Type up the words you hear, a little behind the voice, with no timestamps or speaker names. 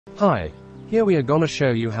Hi, here we are gonna show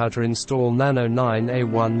you how to install Nano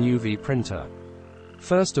 9A1 UV printer.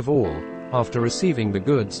 First of all, after receiving the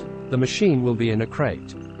goods, the machine will be in a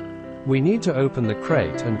crate. We need to open the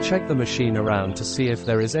crate and check the machine around to see if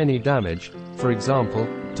there is any damage, for example,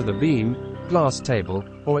 to the beam, glass table,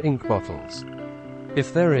 or ink bottles.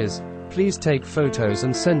 If there is, please take photos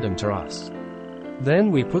and send them to us. Then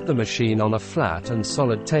we put the machine on a flat and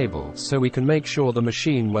solid table so we can make sure the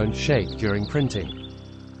machine won't shake during printing.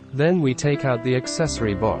 Then we take out the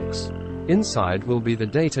accessory box. Inside will be the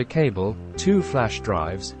data cable, 2 flash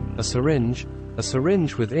drives, a syringe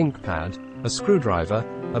with ink pad, a screwdriver,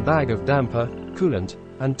 a bag of damper, coolant,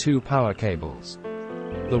 and 2 power cables.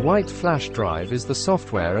 The white flash drive is the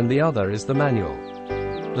software and the other is the manual.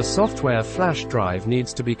 The software flash drive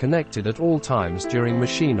needs to be connected at all times during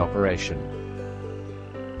machine operation.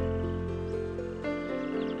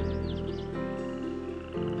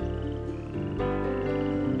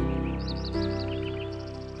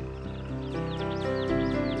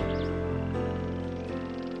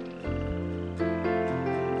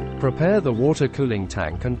 Prepare the water cooling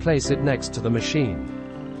tank and place it next to the machine.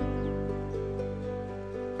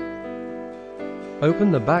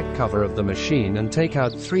 Open the back cover of the machine and take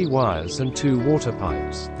out 3 wires and 2 water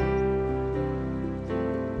pipes.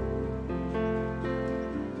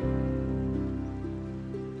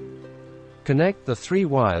 Connect the 3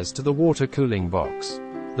 wires to the water cooling box.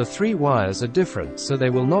 The 3 wires are different so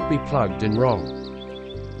they will not be plugged in wrong.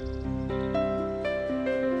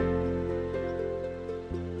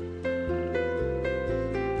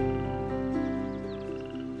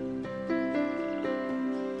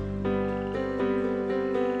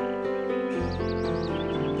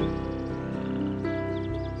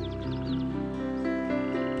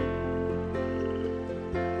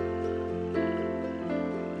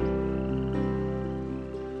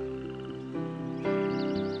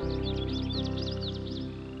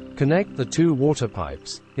 Connect the 2 water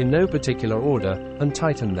pipes, in no particular order, and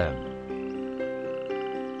tighten them.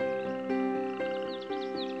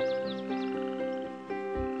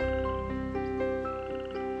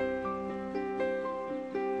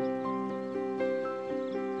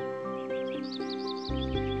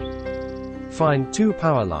 Find 2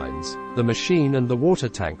 power lines, the machine and the water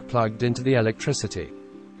tank plugged into the electricity.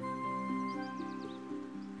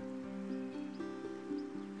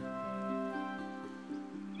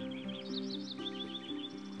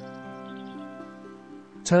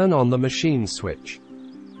 Turn on the machine switch.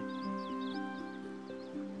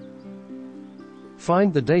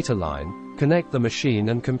 Find the data line, connect the machine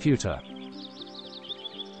and computer.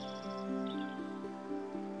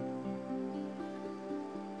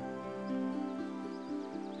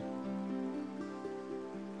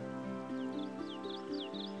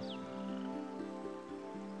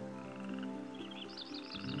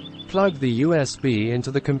 Plug the USB into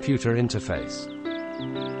the computer interface.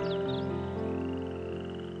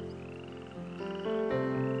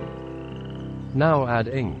 Now add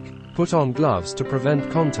ink. Put on gloves to prevent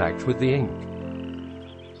contact with the ink.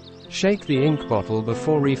 Shake the ink bottle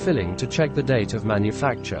before refilling to check the date of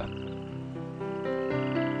manufacture.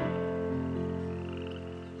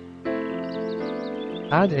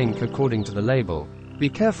 Add ink according to the label. Be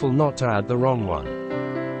careful not to add the wrong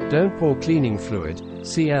one. Don't pour cleaning fluid,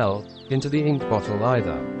 Cl, into the ink bottle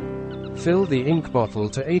either. Fill the ink bottle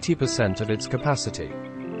to 80% of its capacity.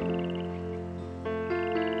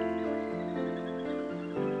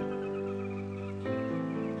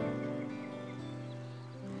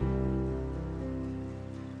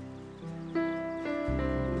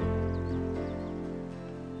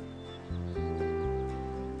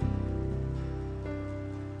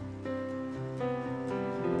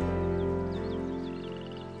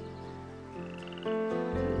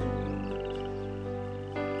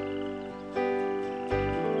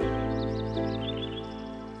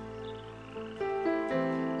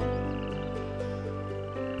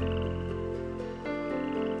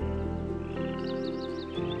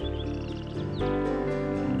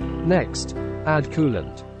 Next, add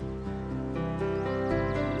coolant.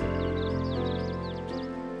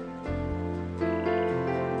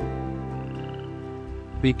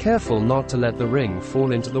 Be careful not to let the ring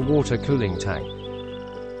fall into the water cooling tank.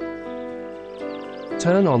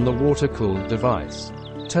 Turn on the water-cooled device.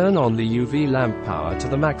 Turn on the UV lamp power to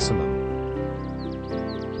the maximum.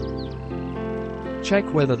 Check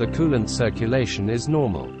whether the coolant circulation is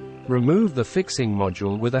normal. Remove the fixing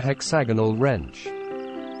module with a hexagonal wrench.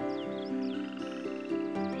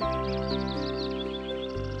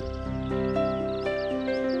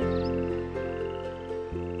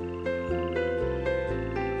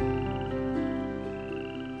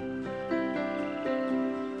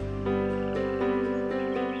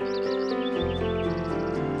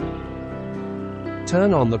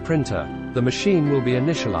 Turn on the printer, the machine will be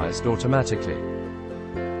initialized automatically.